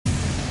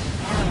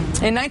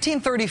In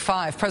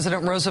 1935,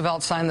 President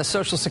Roosevelt signed the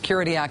Social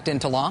Security Act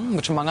into law,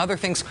 which, among other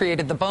things,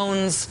 created the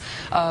bones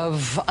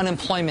of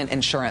unemployment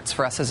insurance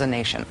for us as a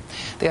nation.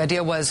 The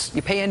idea was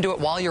you pay into it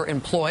while you're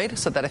employed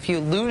so that if you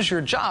lose your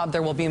job,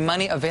 there will be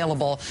money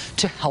available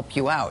to help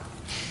you out.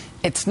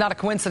 It's not a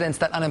coincidence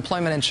that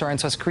unemployment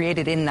insurance was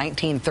created in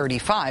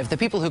 1935. The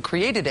people who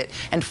created it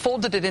and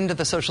folded it into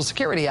the Social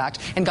Security Act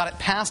and got it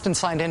passed and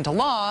signed into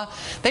law,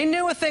 they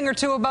knew a thing or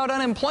two about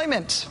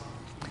unemployment.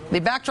 The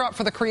backdrop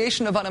for the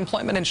creation of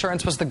unemployment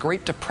insurance was the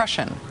Great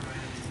Depression.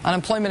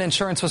 Unemployment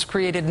insurance was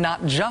created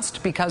not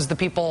just because the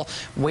people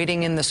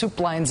waiting in the soup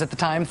lines at the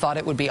time thought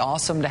it would be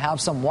awesome to have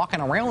some walking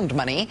around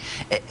money.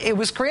 It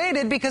was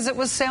created because it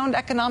was sound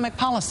economic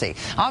policy.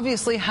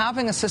 Obviously,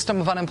 having a system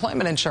of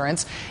unemployment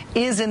insurance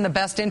is in the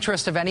best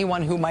interest of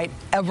anyone who might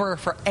ever,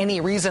 for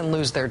any reason,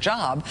 lose their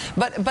job.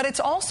 But it's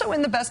also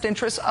in the best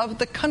interest of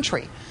the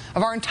country,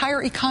 of our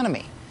entire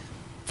economy.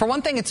 For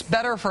one thing, it's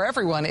better for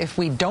everyone if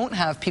we don't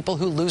have people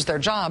who lose their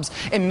jobs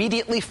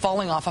immediately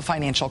falling off a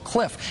financial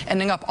cliff,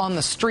 ending up on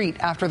the street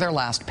after their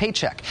last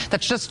paycheck.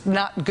 That's just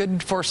not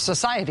good for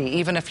society,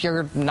 even if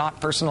you're not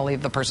personally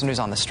the person who's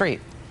on the street.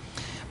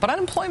 But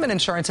unemployment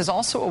insurance is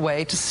also a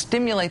way to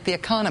stimulate the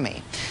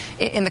economy.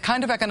 In the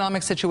kind of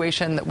economic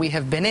situation that we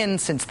have been in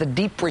since the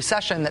deep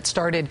recession that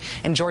started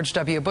in George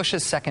W.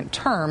 Bush's second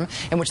term,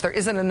 in which there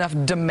isn't enough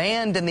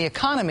demand in the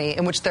economy,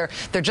 in which there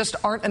just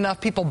aren't enough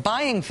people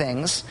buying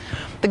things,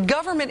 the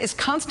government is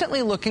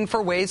constantly looking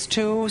for ways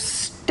to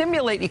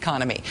stimulate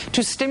economy,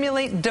 to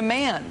stimulate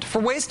demand, for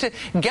ways to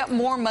get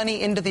more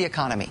money into the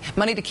economy,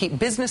 money to keep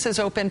businesses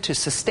open, to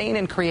sustain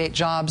and create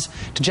jobs,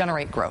 to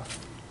generate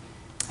growth.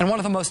 And one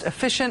of the most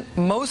efficient,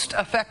 most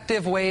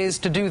effective ways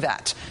to do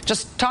that,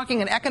 just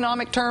talking in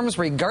economic terms,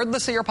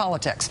 regardless of your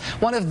politics,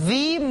 one of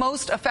the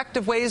most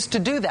effective ways to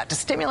do that, to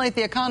stimulate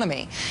the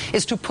economy,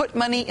 is to put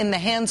money in the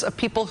hands of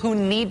people who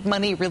need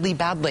money really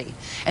badly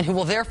and who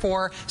will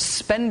therefore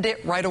spend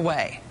it right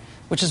away,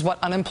 which is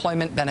what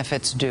unemployment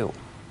benefits do.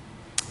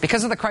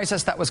 Because of the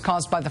crisis that was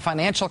caused by the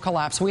financial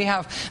collapse, we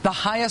have the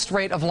highest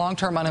rate of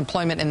long-term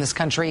unemployment in this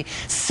country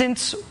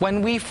since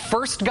when we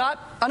first got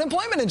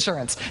unemployment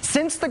insurance,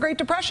 since the Great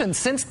Depression,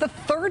 since the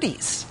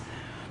 30s.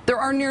 There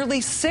are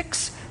nearly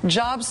 6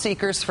 job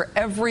seekers for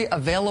every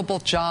available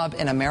job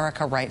in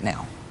America right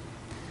now.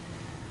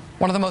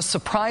 One of the most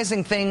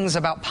surprising things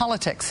about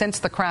politics since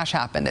the crash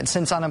happened and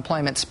since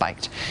unemployment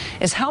spiked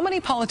is how many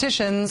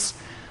politicians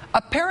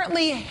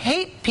apparently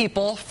hate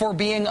people for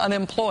being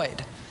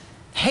unemployed.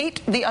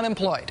 Hate the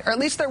unemployed, or at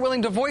least they're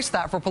willing to voice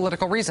that for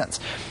political reasons.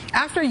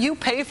 After you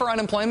pay for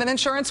unemployment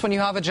insurance when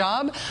you have a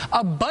job,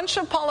 a bunch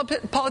of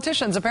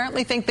politicians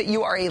apparently think that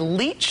you are a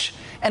leech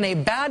and a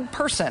bad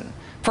person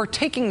for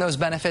taking those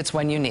benefits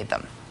when you need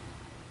them.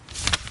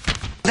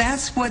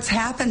 That's what's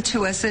happened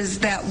to us, is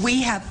that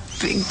we have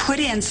put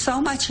in so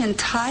much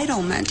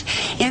entitlement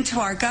into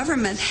our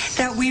government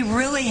that we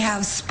really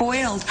have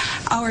spoiled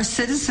our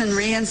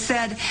citizenry and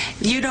said,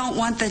 you don't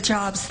want the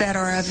jobs that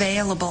are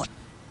available.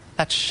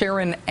 That's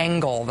Sharon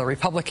Engel, the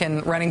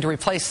Republican running to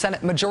replace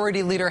Senate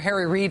Majority Leader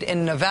Harry Reid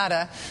in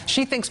Nevada.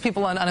 She thinks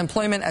people on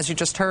unemployment, as you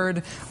just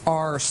heard,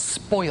 are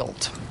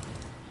spoiled.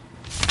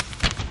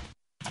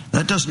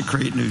 That doesn't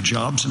create new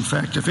jobs. In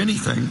fact, if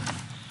anything,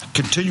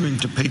 continuing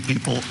to pay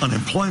people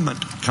unemployment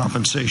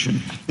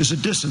compensation is a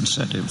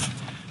disincentive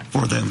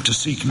for them to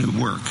seek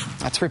new work.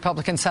 That's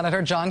Republican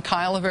Senator John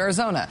Kyle of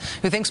Arizona,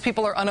 who thinks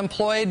people are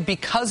unemployed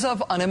because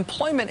of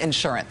unemployment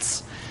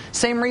insurance.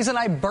 Same reason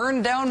I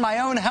burn down my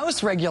own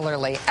house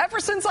regularly,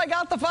 ever since I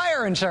got the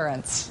fire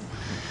insurance.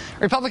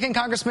 Republican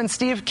Congressman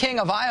Steve King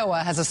of Iowa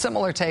has a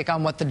similar take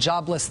on what the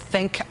jobless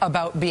think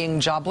about being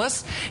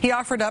jobless. He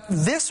offered up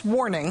this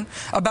warning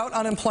about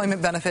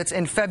unemployment benefits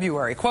in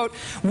February. Quote,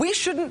 "We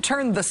shouldn't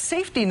turn the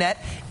safety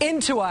net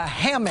into a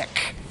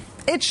hammock.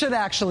 It should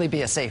actually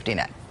be a safety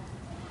net."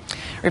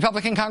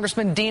 Republican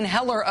Congressman Dean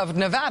Heller of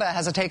Nevada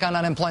has a take on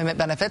unemployment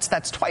benefits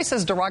that's twice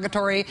as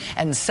derogatory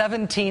and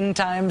 17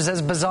 times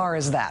as bizarre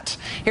as that.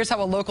 Here's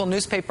how a local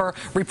newspaper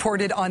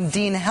reported on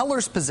Dean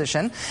Heller's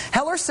position.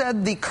 Heller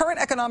said the current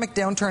economic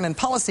downturn and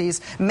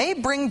policies may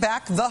bring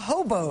back the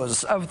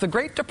hobos of the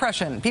Great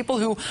Depression, people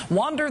who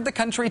wandered the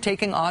country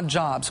taking odd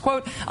jobs.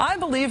 Quote, "I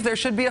believe there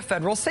should be a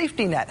federal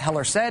safety net,"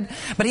 Heller said,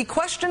 but he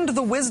questioned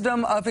the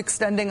wisdom of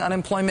extending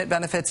unemployment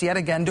benefits yet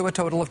again to a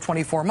total of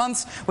 24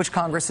 months, which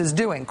Congress is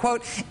doing.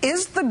 Quote,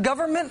 "Is the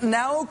government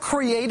now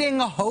creating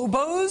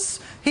hobos?"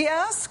 he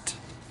asked.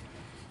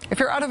 If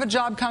you're out of a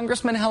job,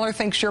 Congressman Heller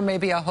thinks you're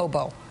maybe a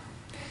hobo.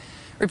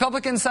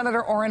 Republican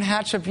Senator Orrin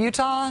Hatch of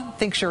Utah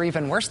thinks you're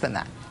even worse than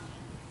that.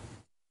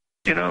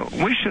 You know,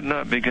 we should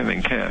not be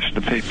giving cash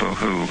to people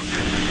who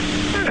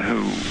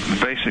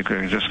basically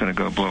are just going to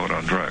go blow it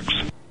on drugs.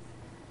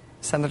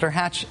 Senator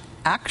Hatch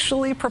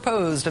actually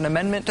proposed an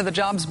amendment to the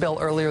jobs bill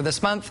earlier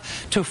this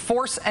month to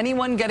force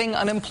anyone getting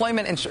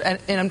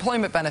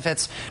unemployment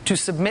benefits to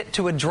submit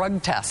to a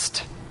drug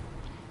test.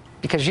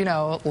 Because, you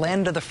know,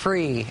 land of the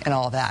free and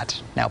all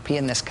that. Now pee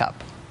in this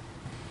cup.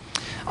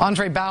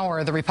 Andre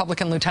Bauer, the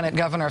Republican lieutenant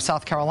governor of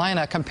South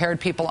Carolina, compared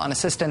people on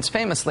assistance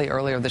famously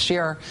earlier this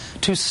year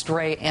to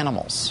stray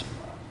animals.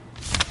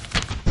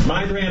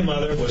 My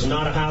grandmother was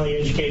not a highly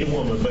educated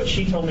woman, but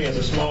she told me as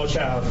a small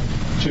child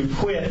to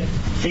quit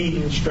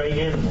feeding stray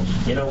animals.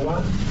 You know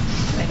why?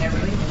 They never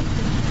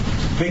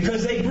leave.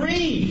 Because they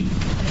breed.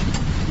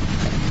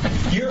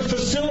 You're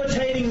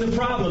facilitating the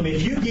problem.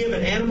 If you give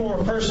an animal or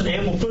a person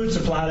ample food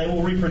supply, they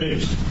will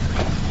reproduce,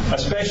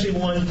 especially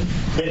one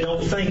that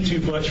don't think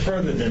too much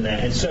further than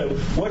that. And so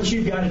what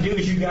you've got to do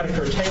is you've got to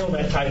curtail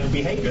that type of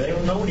behavior. They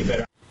don't know any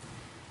better.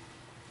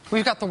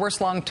 We've got the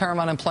worst long-term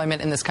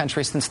unemployment in this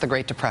country since the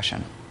Great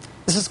Depression.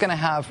 This is going to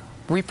have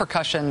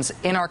repercussions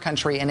in our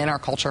country and in our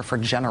culture for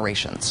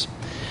generations.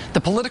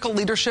 The political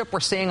leadership we're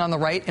seeing on the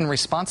right in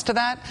response to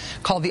that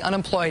call the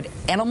unemployed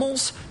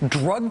animals,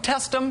 drug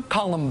test them,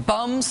 call them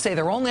bums, say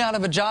they're only out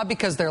of a job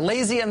because they're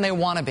lazy and they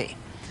want to be.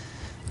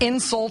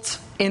 Insult,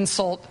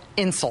 insult,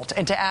 insult.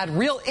 And to add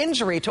real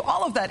injury to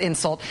all of that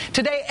insult,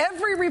 today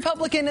every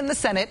Republican in the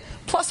Senate,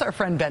 plus our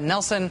friend Ben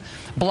Nelson,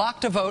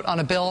 blocked a vote on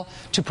a bill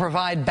to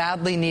provide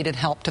badly needed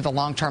help to the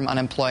long-term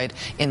unemployed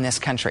in this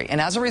country. And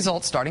as a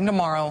result, starting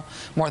tomorrow,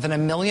 more than a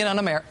million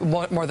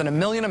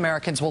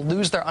Americans will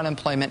lose their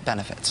unemployment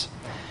benefits.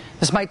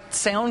 This might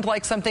sound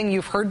like something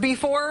you've heard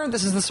before.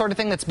 This is the sort of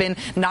thing that's been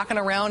knocking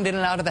around in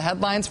and out of the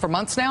headlines for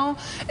months now.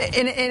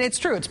 And it's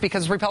true. It's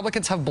because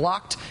Republicans have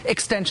blocked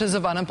extensions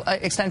of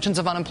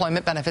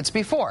unemployment benefits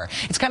before.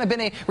 It's kind of been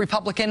a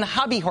Republican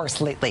hobby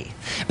horse lately.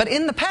 But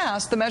in the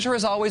past, the measure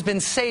has always been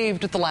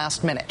saved at the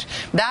last minute.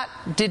 That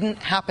didn't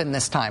happen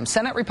this time.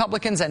 Senate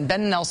Republicans and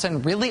Ben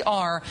Nelson really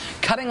are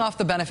cutting off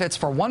the benefits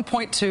for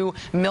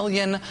 1.2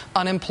 million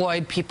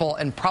unemployed people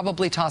and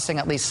probably tossing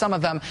at least some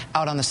of them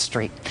out on the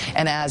street.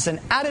 And as an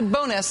added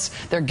bonus,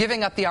 they're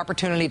giving up the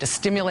opportunity to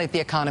stimulate the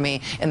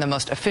economy in the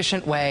most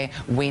efficient way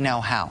we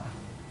know how.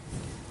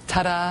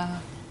 Ta-da!